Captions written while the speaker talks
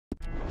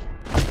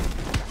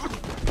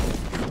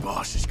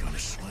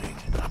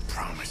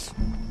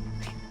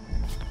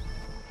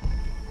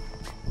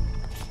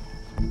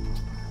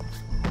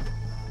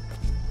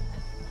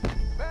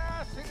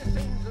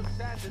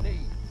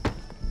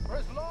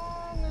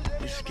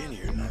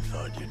skinnier than I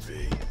thought you'd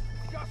be.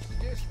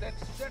 Justice that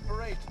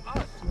separates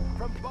us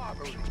from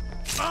barbary.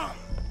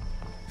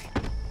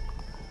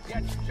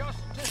 Yet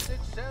justice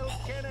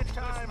itself can at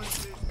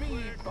times be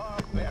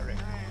barbaric.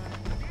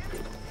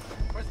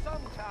 For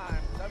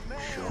sometimes a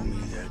man... Show me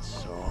that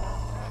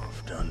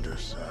soft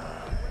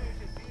underside.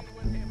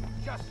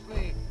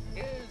 Justly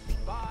is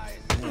by...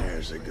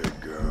 There's a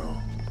good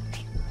girl.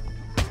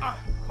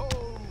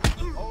 Colm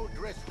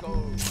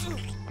O'Driscoll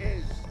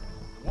is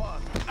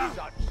one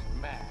such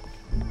man.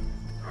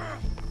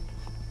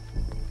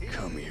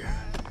 Come here.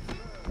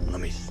 Let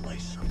me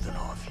slice something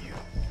off you.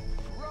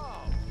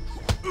 Robbed,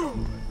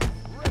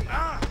 raped,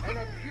 and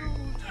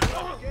abused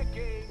for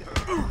decades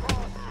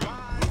across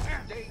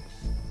 5 states,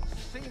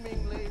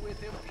 seemingly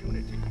with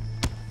impunity.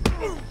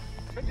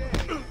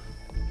 Today,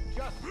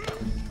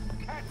 justice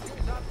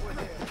catches up with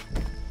him.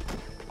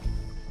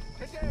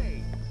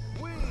 Today,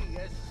 we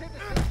as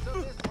citizens of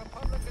this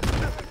republic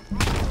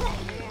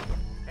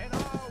and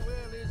our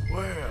will is...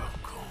 Well,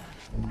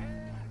 Colm,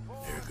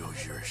 there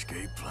goes your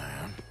escape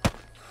plan.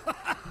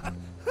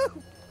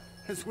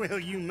 As well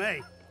you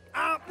may.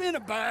 I've been a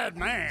bad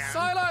man.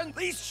 Silence!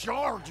 These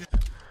charges...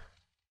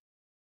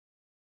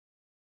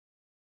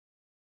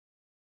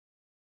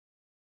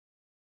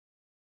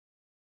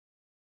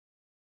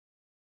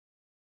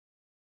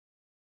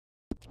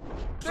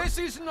 This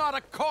is not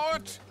a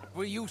court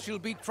where you shall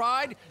be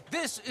tried.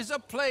 This is a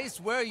place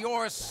where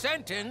your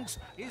sentence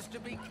is to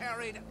be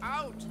carried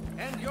out.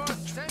 And your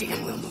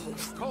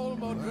sentence,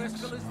 Colm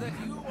O'Driscoll, is that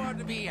you are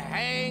to be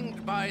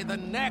hanged by the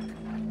neck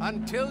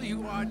until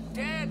you are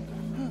dead.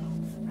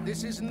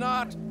 This is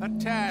not a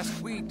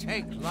task we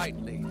take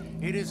lightly.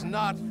 It is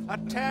not a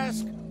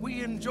task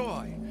we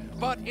enjoy.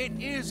 But it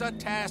is a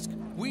task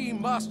we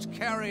must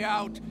carry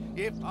out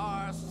if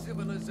our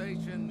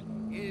civilization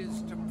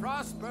is to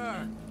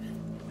prosper.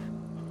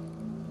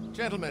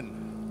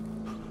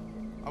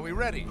 Gentlemen, are we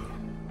ready?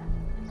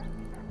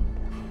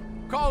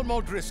 Colm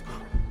O'Driscoll,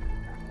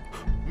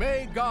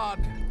 may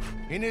God,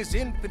 in his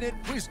infinite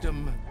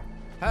wisdom,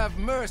 have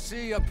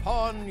mercy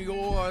upon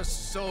your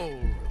soul.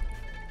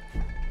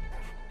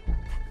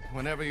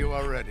 Whenever you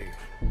are ready.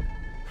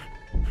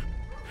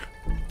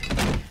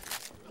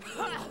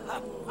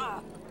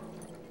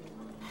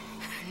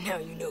 Now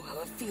you know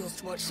how it feels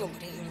to watch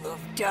somebody you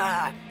love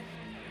die.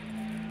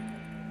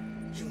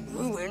 You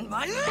ruined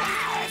my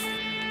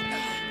life!